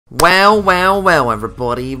Well,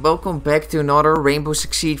 everybody, welcome back to another Rainbow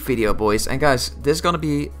Six Siege video, boys. And guys, this is gonna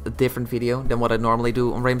be a different video than what I normally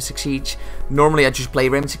do on Rainbow Six Siege. Normally I just play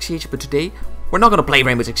Rainbow Six Siege, but today we're not gonna play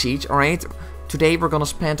Rainbow Six Siege, alright? Today we're gonna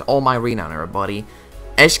spend all my Renown, everybody.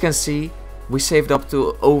 As you can see, we saved up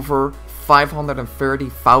to over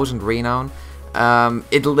 530,000 Renown.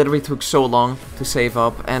 It literally took so long to save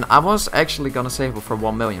up, and I was actually gonna save up for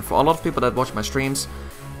 1 million. For a lot of people that watch my streams,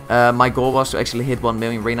 my goal was to actually hit 1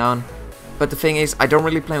 million Renown. But the thing is, I don't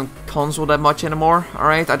really play on console that much anymore,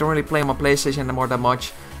 alright? I don't really play on my PlayStation anymore that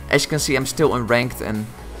much. As you can see, I'm still unranked, and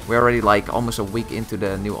we're already like almost a week into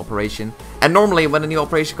the new operation. And normally when the new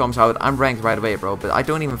operation comes out, I'm ranked right away, bro. But I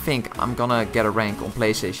don't even think I'm gonna get a rank on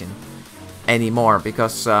PlayStation anymore,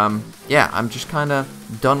 because yeah, I'm just kinda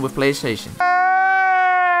done with PlayStation.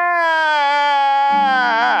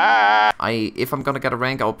 If I'm gonna get a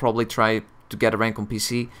rank, I'll probably try to get a rank on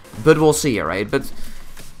PC, but we'll see, alright? But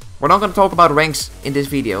we're not gonna talk about ranks in this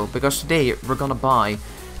video, because today we're gonna buy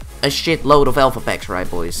a shitload of alpha packs, right,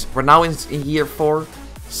 boys? We're now in year 4,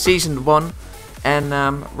 season 1, and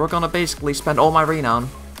we're gonna basically spend all my Renown,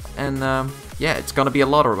 and yeah, it's gonna be a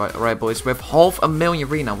lot, right, boys? We have 500,000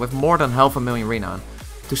 Renown, with more than 500,000 Renown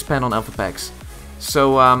to spend on alpha packs.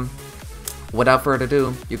 So without further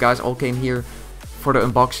ado, you guys all came here for the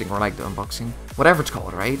unboxing, or like the unboxing, whatever it's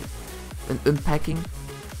called, right? An unpacking,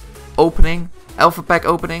 opening, alpha pack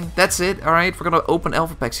opening. That's it. All right, we're gonna open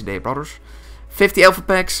alpha packs today, brothers. 50 alpha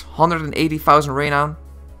packs, 180,000 Renown.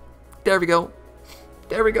 There we go.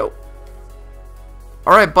 There we go.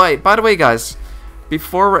 All right. By the way, guys,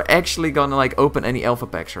 before we're actually gonna like open any alpha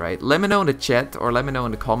packs, right? Let me know in the chat, or let me know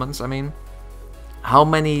in the comments. I mean, how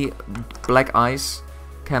many black eyes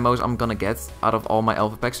camos I'm gonna get out of all my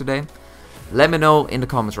alpha packs today. Let me know in the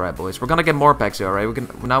comments, right, boys? We're gonna get more packs, alright?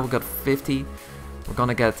 Now we got 50. We're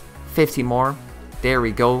gonna get 50 more. There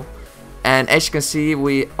we go. And as you can see,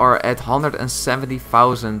 we are at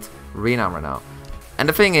 170,000 Renown right now. And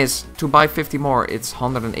the thing is, to buy 50 more, it's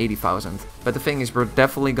 180,000. But the thing is, we're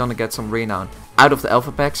definitely gonna get some Renown out of the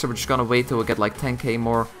alpha pack. So we're just gonna wait till we get like 10k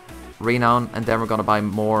more Renown, and then we're gonna buy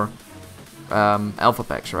more alpha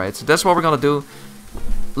packs, right? So that's what we're gonna do.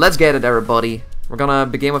 Let's get it, everybody. We're gonna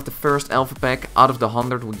begin with the first alpha pack out of the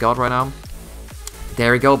 100 we got right now.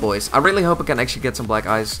 There we go, boys. I really hope I can actually get some black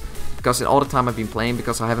eyes, because in all the time I've been playing,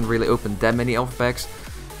 because I haven't really opened that many alpha packs,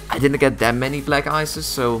 I didn't get that many black eyes,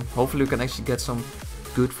 so hopefully we can actually get some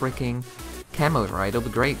good freaking camos, right? It'll be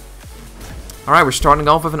great. Alright, we're starting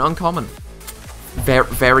off with an uncommon.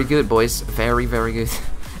 Very good, boys. Very good.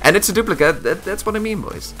 And it's a duplicate. That's what I mean,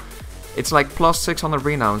 boys. It's like plus 600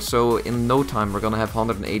 Renown, so in no time we're gonna have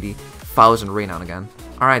 180,000 Renown again.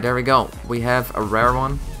 Alright, there we go. We have a rare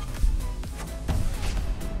one.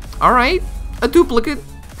 Alright, a duplicate.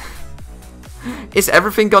 Is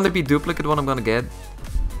everything gonna be duplicate what I'm gonna get?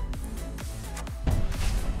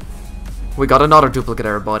 We got another duplicate,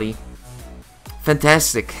 everybody.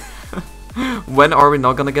 Fantastic. When are we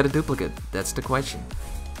not gonna get a duplicate? That's the question.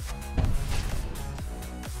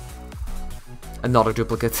 Another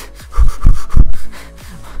duplicate.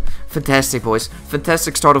 Fantastic, boys.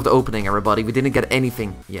 Fantastic start of the opening, everybody. We didn't get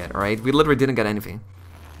anything yet, alright? We literally didn't get anything.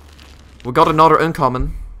 We got another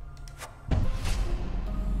uncommon.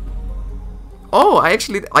 Oh,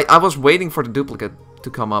 I was waiting for the duplicate to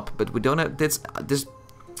come up, but we don't have this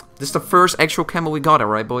is the first actual camo we got,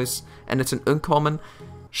 alright, boys? And it's an uncommon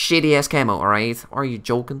shitty ass camo, alright? Are you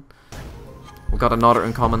joking? We got another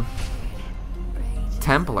uncommon.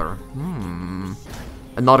 Templar.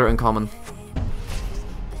 Another uncommon.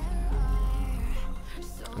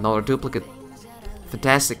 Another duplicate.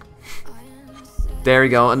 Fantastic. There we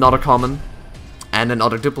go, another common. And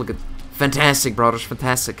another duplicate. Fantastic, brothers,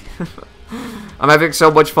 fantastic. I'm having so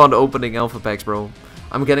much fun opening alpha packs, bro.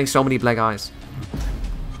 I'm getting so many black eyes.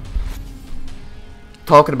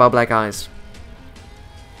 Talking about black eyes.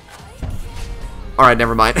 Alright,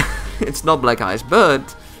 never mind. It's not black eyes,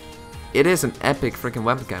 but it is an epic freaking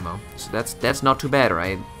weapon camo. So that's not too bad,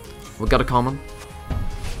 right? We got a common.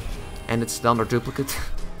 And it's another duplicate.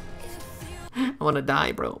 I wanna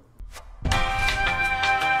die, bro.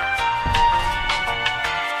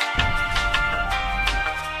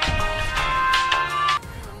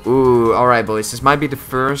 Ooh, alright, boys. This might be the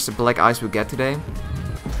first black eyes we get today.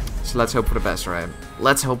 So let's hope for the best, right?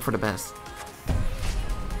 Let's hope for the best.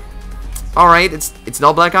 Alright, it's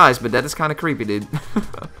not black eyes, but that is kind of creepy, dude.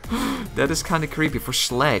 That is kind of creepy for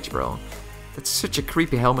Sledge, bro. That's such a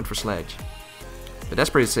creepy helmet for Sledge. But that's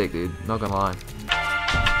pretty sick, dude. Not gonna lie.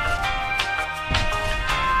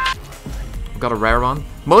 Got a rare one.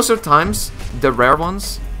 Most of the times, the rare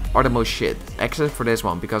ones are the most shit. Except for this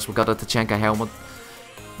one, because we got a Tachanka helmet.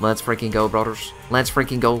 Let's freaking go, brothers. Let's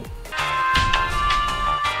freaking go.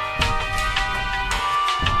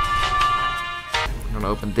 I'm gonna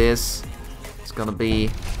open this. It's gonna be...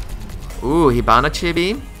 Ooh, Hibana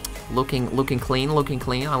Chibi. Looking clean.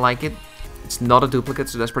 I like it. It's not a duplicate,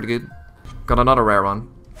 so that's pretty good. Got another rare one.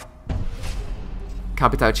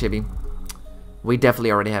 Capitao Chibi. We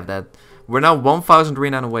definitely already have that. We're now 1,000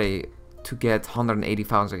 Renown away to get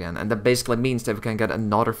 180,000 again. And that basically means that we can get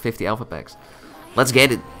another 50 alpha packs. Let's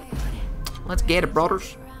get it. Let's get it,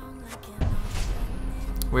 brothers.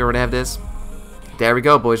 We already have this. There we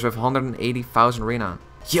go, boys. We have 180,000 Renown.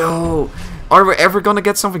 Yo! Are we ever gonna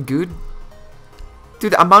get something good?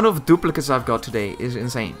 Dude, the amount of duplicates I've got today is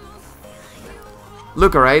insane.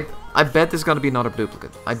 Look, alright. I bet there's gonna be another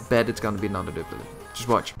duplicate. I bet it's gonna be another duplicate. Just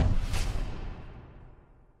watch.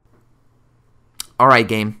 Alright,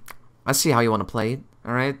 game. I see how you want to play it.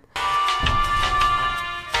 Alright.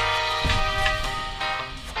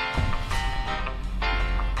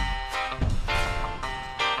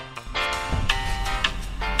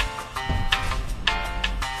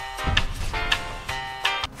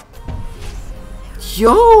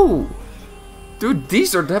 Yo! Dude,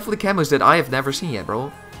 these are definitely camos that I have never seen yet,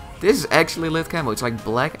 bro. This is actually lit camo. It's like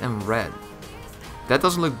black and red. That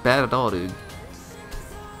doesn't look bad at all, dude.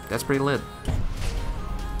 That's pretty lit.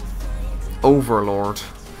 Overlord.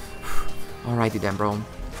 Alrighty then, bro.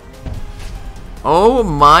 Oh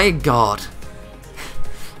my god.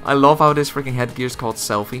 I love how this freaking headgear is called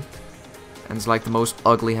Selfie. And it's like the most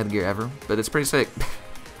ugly headgear ever. But it's pretty sick.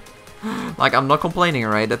 Like, I'm not complaining,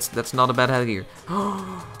 alright? That's not a bad headgear.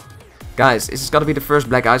 Guys, is this gonna be the first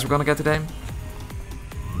black eyes we're gonna get today?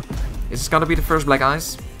 Is this gonna be the first black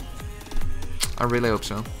eyes? I really hope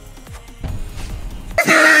so.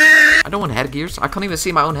 I don't want headgears. I can't even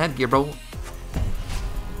see my own headgear, bro.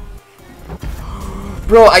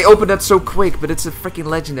 Bro, I opened that so quick, but it's a freaking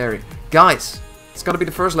legendary. Guys, it's gonna be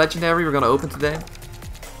the first legendary we're gonna open today.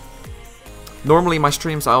 Normally in my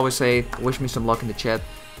streams I always say, wish me some luck in the chat.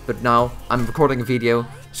 But now, I'm recording a video,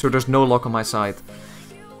 so there's no luck on my side.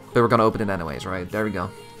 But we're gonna open it anyways, right? There we go.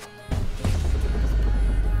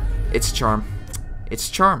 It's a charm. It's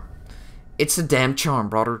a charm. It's a damn charm,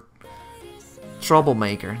 brother.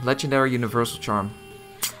 Troublemaker. Legendary Universal Charm.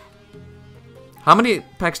 How many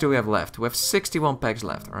packs do we have left? We have 61 packs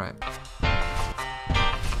left, alright.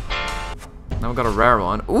 Now we got a rare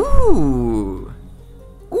one. Ooh!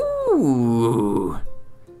 Ooh!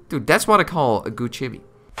 Dude, that's what I call a good chibi.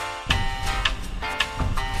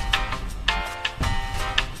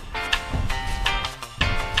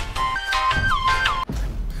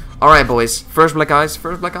 Alright, boys. First black eyes.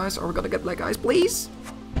 First black eyes. Are we gonna get black eyes, please?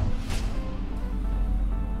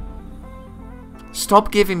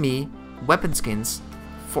 Stop giving me weapon skins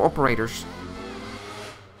for operators.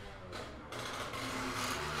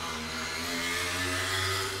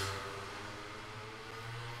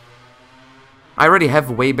 I already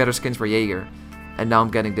have way better skins for Jaeger. And now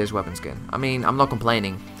I'm getting this weapon skin. I mean, I'm not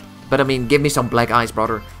complaining. But I mean, give me some black eyes,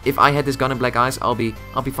 brother. If I had this gun in black eyes, I'll be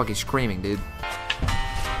fucking screaming, dude.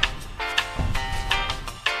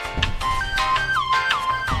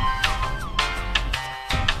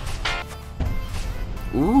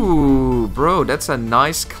 Ooh, bro, that's a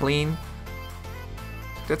nice clean...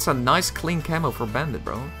 That's a nice clean camo for Bandit,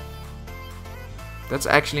 bro. That's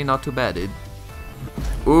actually not too bad, dude.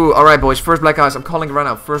 Ooh, alright, boys, first black eyes. I'm calling it right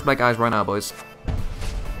now. First black eyes right now, boys.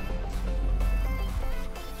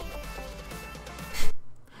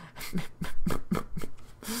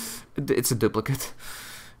 It's a duplicate.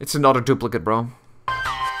 It's another duplicate, bro.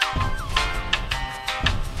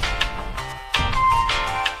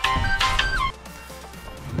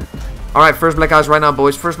 Alright, first black eyes right now,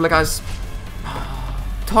 boys. First black eyes.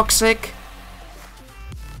 Toxic.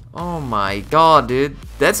 Oh my god, dude.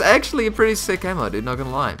 That's actually a pretty sick camo, dude. Not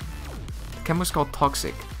gonna lie. The camo's called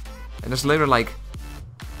Toxic. And there's later like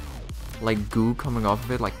goo coming off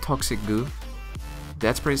of it. Like toxic goo.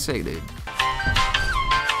 That's pretty sick, dude.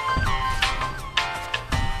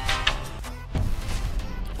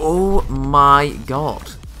 Oh my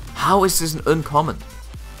god. How is this an uncommon?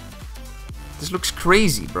 This looks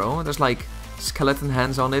crazy, bro. There's like skeleton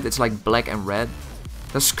hands on it. It's like black and red.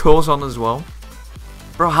 There's skulls on it as well.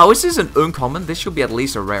 Bro, how is this an uncommon? This should be at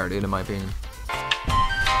least a rare, dude, in my opinion.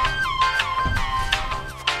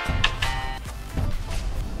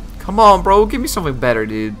 Come on, bro. Give me something better,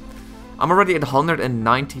 dude. I'm already at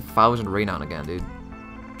 190,000 Renown again, dude.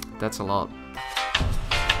 That's a lot.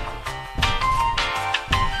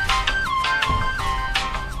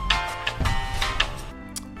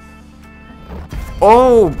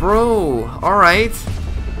 Oh, bro. Alright.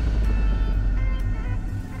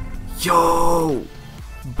 Yo.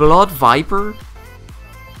 Blood Viper?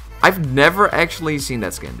 I've never actually seen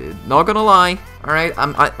that skin, dude. Not gonna lie. Alright,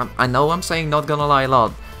 I know I'm saying not gonna lie a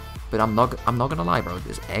lot. But I'm not gonna lie, bro.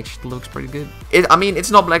 This actually looks pretty good. I mean,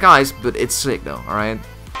 it's not black eyes, but it's sick though, alright?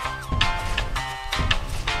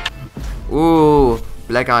 Ooh,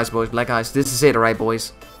 black eyes, boys, black eyes. This is it, alright,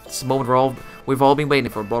 boys. This is the moment we've all been waiting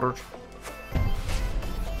for, brothers.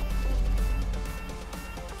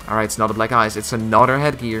 Alright, it's not a black eyes, it's another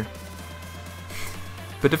headgear.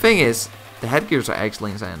 But the thing is, the headgears are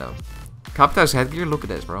actually insane though. Capta's headgear, look at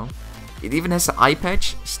this, bro. It even has the eye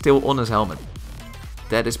patch still on his helmet.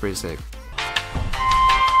 That is pretty sick.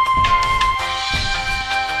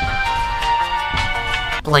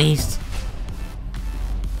 Please.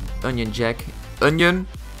 Onion Jack. Onion?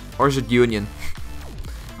 Or is it Union?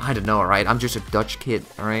 I don't know, alright? I'm just a Dutch kid,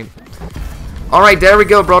 alright? Alright, there we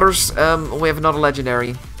go, brothers. We have another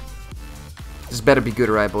legendary. This better be good,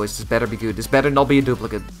 alright, boys? This better be good. This better not be a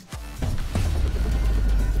duplicate.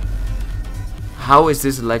 How is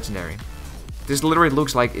this a legendary? This literally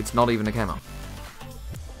looks like it's not even a camo.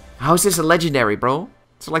 How is this a legendary, bro?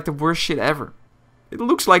 It's like the worst shit ever. It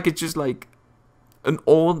looks like it's just like an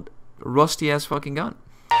old rusty ass fucking gun.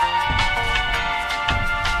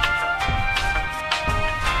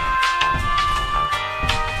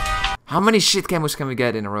 How many shit camos can we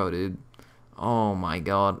get in a row, dude? Oh my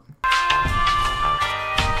god.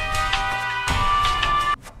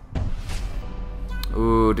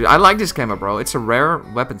 Ooh, dude, I like this camo, bro. It's a rare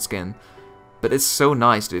weapon skin. But it's so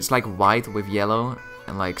nice, dude. It's like white with yellow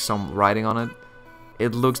and like some writing on it.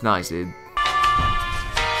 It looks nice, dude.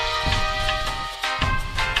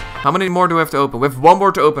 How many more do we have to open? We have one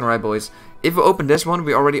more to open, right, boys? If we open this one,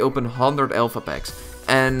 we already open 100 alpha packs.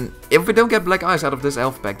 And if we don't get black eyes out of this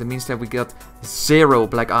alpha pack, that means that we got 0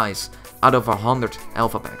 black eyes out of 100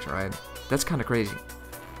 alpha packs, right? That's kind of crazy.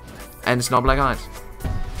 And it's not black eyes.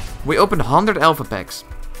 We opened 100 alpha packs.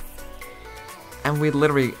 And we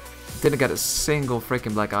literally didn't get a single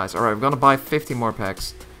freaking black eyes. Alright, we're gonna buy 50 more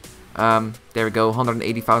packs. There we go,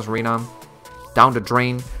 180,000 Renown. Down the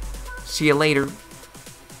drain. See you later.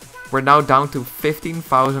 We're now down to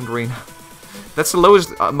 15,000 Renown. That's the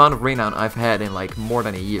lowest amount of Renown I've had in like more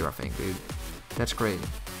than a year, I think, dude. That's crazy.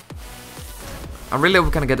 I really hope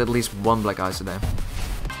we can get at least one black eyes today.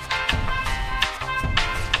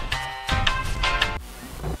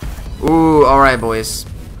 Ooh, alright, boys.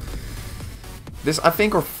 This, I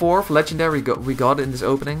think, our 4th legendary we got in this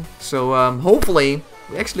opening. So, hopefully,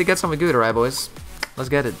 we actually get something good, alright, boys? Let's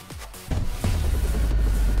get it.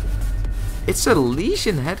 It's a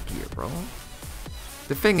Legion headgear, bro.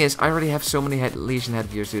 The thing is, I already have so many Legion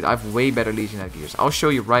headgears, dude. I have way better Legion headgears. I'll show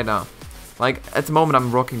you right now. Like, at the moment,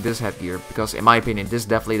 I'm rocking this headgear. Because, in my opinion, this is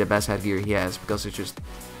definitely the best headgear he has. Because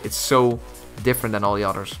it's so different than all the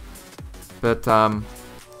others. But,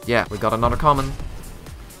 yeah, we got another common.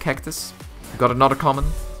 Cactus. We got another common.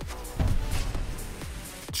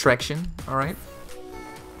 Traction, alright.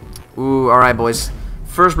 Ooh, alright, boys.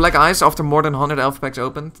 First black eyes after more than 100 alpha packs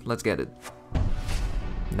opened. Let's get it.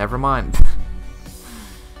 Never mind.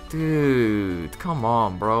 Dude, come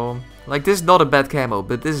on, bro. Like, this is not a bad camo,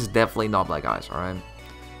 but this is definitely not black eyes, alright?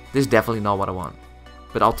 This is definitely not what I want.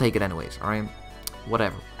 But I'll take it anyways, alright?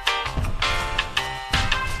 Whatever.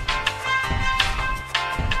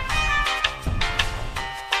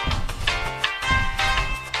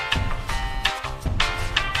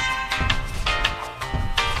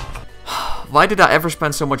 Why did I ever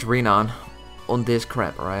spend so much Renown on this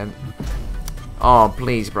crap, alright? Oh,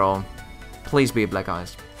 please, bro. Please be a black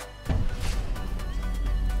eyes.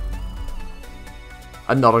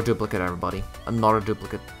 Another duplicate, everybody. Another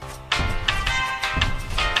duplicate.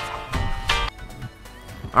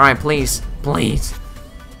 Alright, please. Please.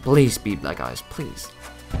 Please be black eyes. Please.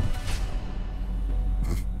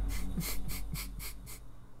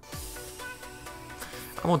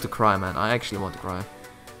 I want to cry, man. I actually want to cry.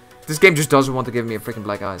 This game just doesn't want to give me a freaking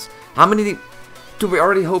black eyes. How many do we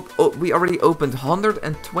already hope? Oh, we already opened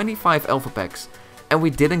 125 alpha packs, and we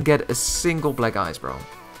didn't get a single black eyes, bro.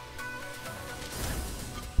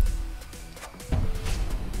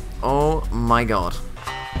 Oh my god.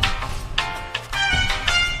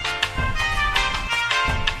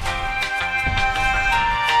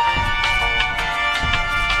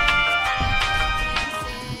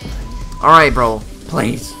 Alright, bro.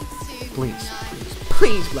 Please. Please.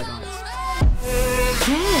 Please, black eyes.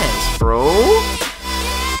 Yes, bro. Oh,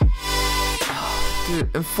 dude,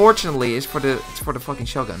 unfortunately, it's for the fucking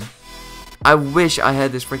shotgun. I wish I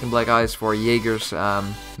had this freaking black eyes for Jaeger's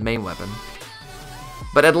main weapon.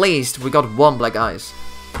 But at least we got one black eyes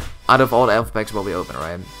out of all the alpha packs what we open,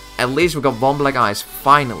 right? At least we got one black eyes,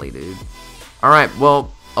 finally, dude. Alright,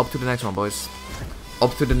 well, Up to the next one, boys.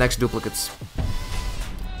 Up to the next duplicates.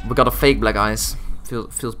 We got a fake black eyes.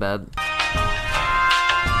 Feels bad.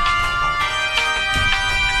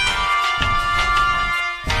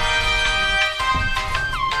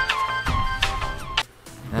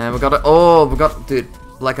 And we got a... Oh, we got... Dude,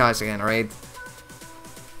 black eyes again, alright?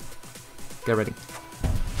 Get ready.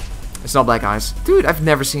 It's not black eyes. Dude, I've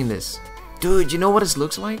never seen this. Dude, you know what this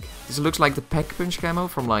looks like? This looks like the Pack Punch camo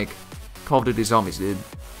from, like, Call of Duty Zombies, dude.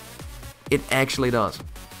 It actually does.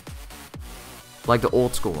 Like the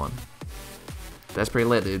old school one. That's pretty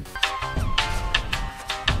lit, dude.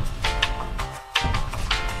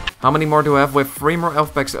 How many more do we have? We have 3 more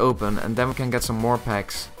elf packs to open, and then we can get some more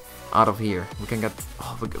packs out of here. We can get...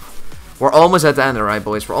 Oh, we're almost at the end, alright,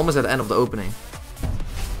 boys? We're almost at the end of the opening.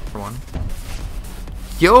 Come on.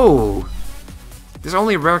 Yo! This is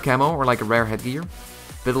only a rare camo, or like a rare headgear.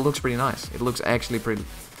 But it looks pretty nice. It looks actually pretty...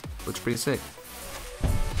 Looks pretty sick.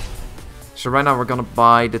 So right now we're gonna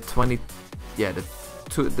buy the 20... Yeah, the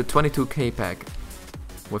 22k pack.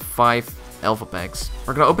 With 5 alpha packs.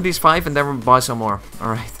 We're gonna open these 5 and then we'll buy some more.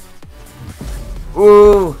 Alright.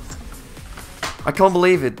 Ooh! I can't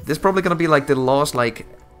believe it. This is probably gonna be like the last, like...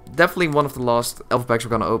 Definitely one of the last alpha packs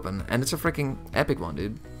we're gonna open. And it's a freaking epic one,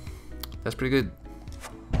 dude. That's pretty good.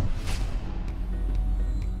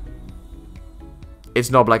 It's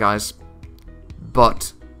not black eyes.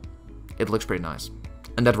 But it looks pretty nice.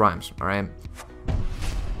 And that rhymes, alright?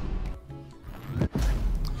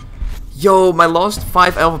 Yo, my last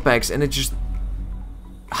 5 alpha packs and it just...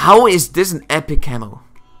 How is this an epic camo?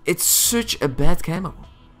 It's such a bad camo.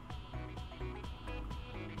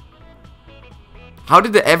 How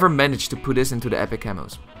did they ever manage to put this into the epic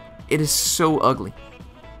camos? It is so ugly.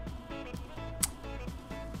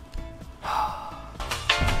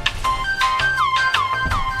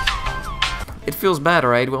 It feels bad,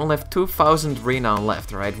 right? We only have 2,000 Renown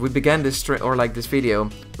left, right? We began this this video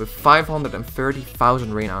with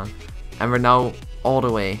 530,000 Renown, and we're now all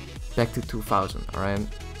the way back to 2,000, alright?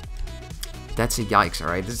 That's a yikes,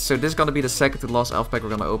 alright? So this is gonna be the second to last elf pack we're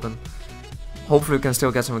gonna open. Hopefully we can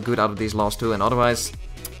still get something good out of these last 2, and otherwise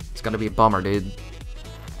it's gonna be a bummer, dude.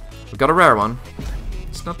 We got a rare one.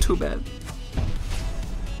 It's not too bad.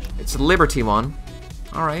 It's a Liberty one.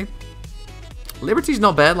 Alright. Liberty's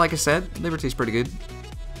not bad, like I said. Liberty's pretty good.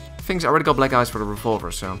 Things already got black eyes for the revolver,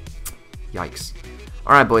 so... Yikes.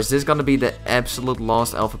 Alright, boys. This is gonna be the absolute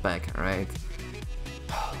last alpha pack, alright?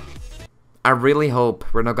 I really hope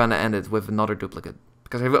we're not gonna end it with another duplicate.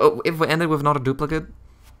 Because if we end it with another duplicate,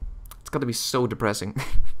 it's gonna be so depressing.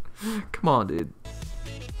 Come on, dude.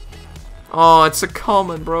 Oh, it's a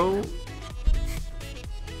common, bro.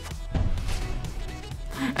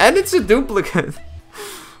 And it's a duplicate.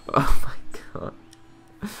 Oh my god.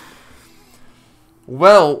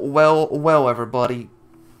 Well, everybody.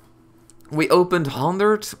 We opened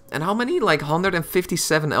 100, and how many? Like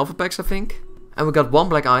 157 alpha packs, I think. And we got 1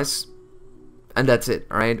 black eyes. And that's it,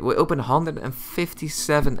 alright? We opened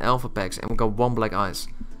 157 alpha packs, and we got 1 black eyes.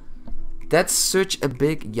 That's such a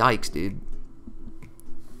big yikes, dude.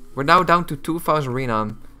 We're now down to 2,000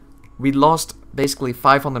 Renown. We lost basically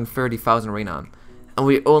 530,000 Renown. And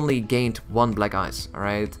we only gained 1 black eyes,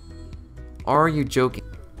 alright? Are you joking?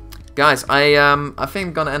 Guys, I think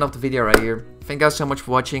I'm gonna end off the video right here. Thank you guys so much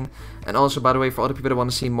for watching. And also, by the way, for other people that want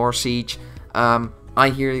to see more Siege, I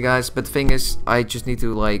hear you guys, but the thing is, I just need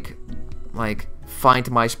to like find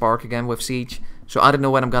my spark again with Siege. So I don't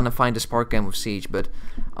know when I'm gonna find the spark again with Siege, but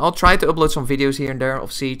I'll try to upload some videos here and there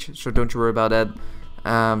of Siege, so don't you worry about that.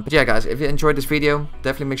 But yeah, guys, if you enjoyed this video,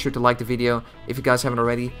 definitely make sure to like the video. If you guys haven't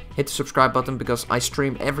already, hit the subscribe button, because I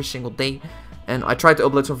stream every single day, and I try to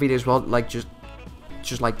upload some videos, well, like just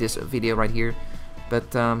like this video right here.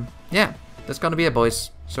 But yeah, that's gonna be it,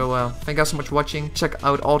 boys. So thank you guys so much for watching. Check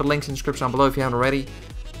out all the links in the description down below if you haven't already,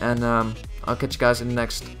 and I'll catch you guys in the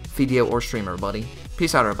next video or stream, everybody.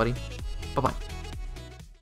 Peace out, everybody. Bye bye.